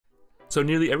So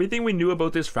nearly everything we knew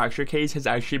about this fracture case has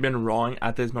actually been wrong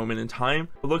at this moment in time,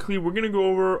 but luckily we're going to go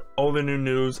over all the new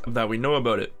news that we know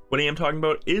about it. What I am talking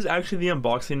about is actually the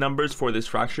unboxing numbers for this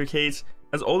fracture case,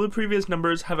 as all the previous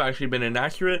numbers have actually been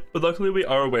inaccurate, but luckily we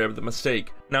are aware of the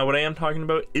mistake. Now what I am talking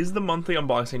about is the monthly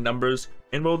unboxing numbers,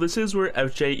 and well, this is where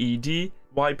FJED,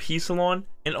 YP Salon,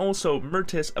 and also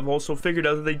Murtis have also figured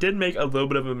out that they did make a little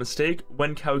bit of a mistake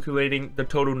when calculating the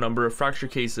total number of fracture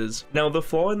cases. Now the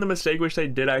flaw in the mistake which they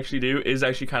did actually do is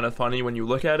actually kind of funny when you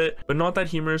look at it, but not that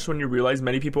humorous when you realize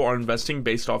many people are investing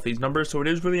based off these numbers, so it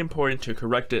is really important to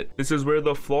correct it. This is where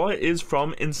the flaw is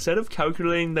from. Instead of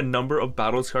calculating the number of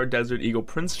Battlescar Desert Eagle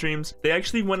print streams, they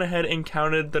actually went ahead and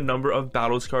counted the number of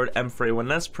Battlescar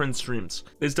M4A1S print streams.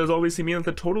 This does obviously mean that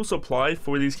the total supply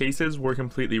for these cases were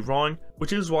completely wrong,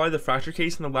 which is why the fracture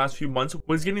case in the last few months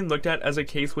was getting looked at as a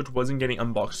case which wasn't getting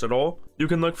unboxed at all. You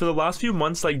can look for the last few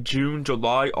months like June,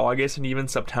 July, August, and even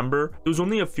September. There was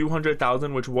only a few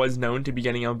 100,000 which was known to be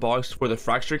getting unboxed for the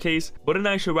fracture case, but in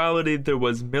actuality there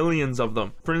was millions of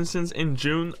them. For instance, in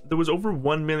June there was over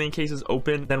 1 million cases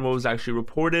open than what was actually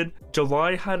reported.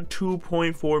 July had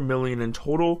 2.4 million in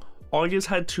total. August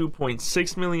had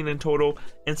 2.6 million in total,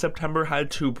 and September had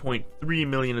 2.3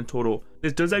 million in total.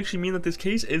 This does actually mean that this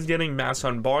case is getting mass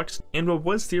unboxed, and what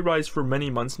was theorized for many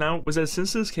months now was that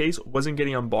since this case wasn't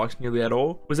getting unboxed nearly at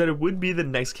all, was that it would be the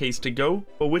next case to go,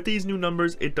 but with these new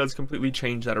numbers it does completely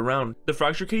change that around. The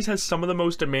fracture case has some of the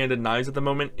most demanded knives at the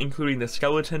moment, including the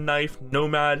skeleton knife,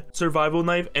 nomad, survival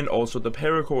knife, and also the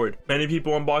paracord. Many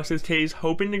people unbox this case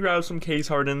hoping to grab some case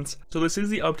hardens, so this is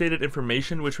the updated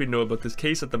information which we know about this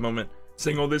case at the moment.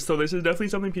 Saying all this though, this is definitely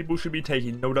something people should be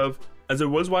taking note of, as it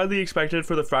was widely expected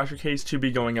for the fracture case to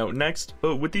be going out next,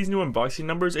 but with these new unboxing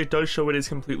numbers it does show it is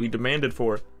completely demanded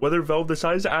for. Whether Valve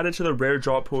decides to add it to the rare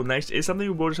drop pool next is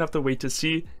something we'll just have to wait to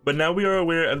see, but now we are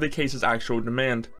aware of the case's actual demand.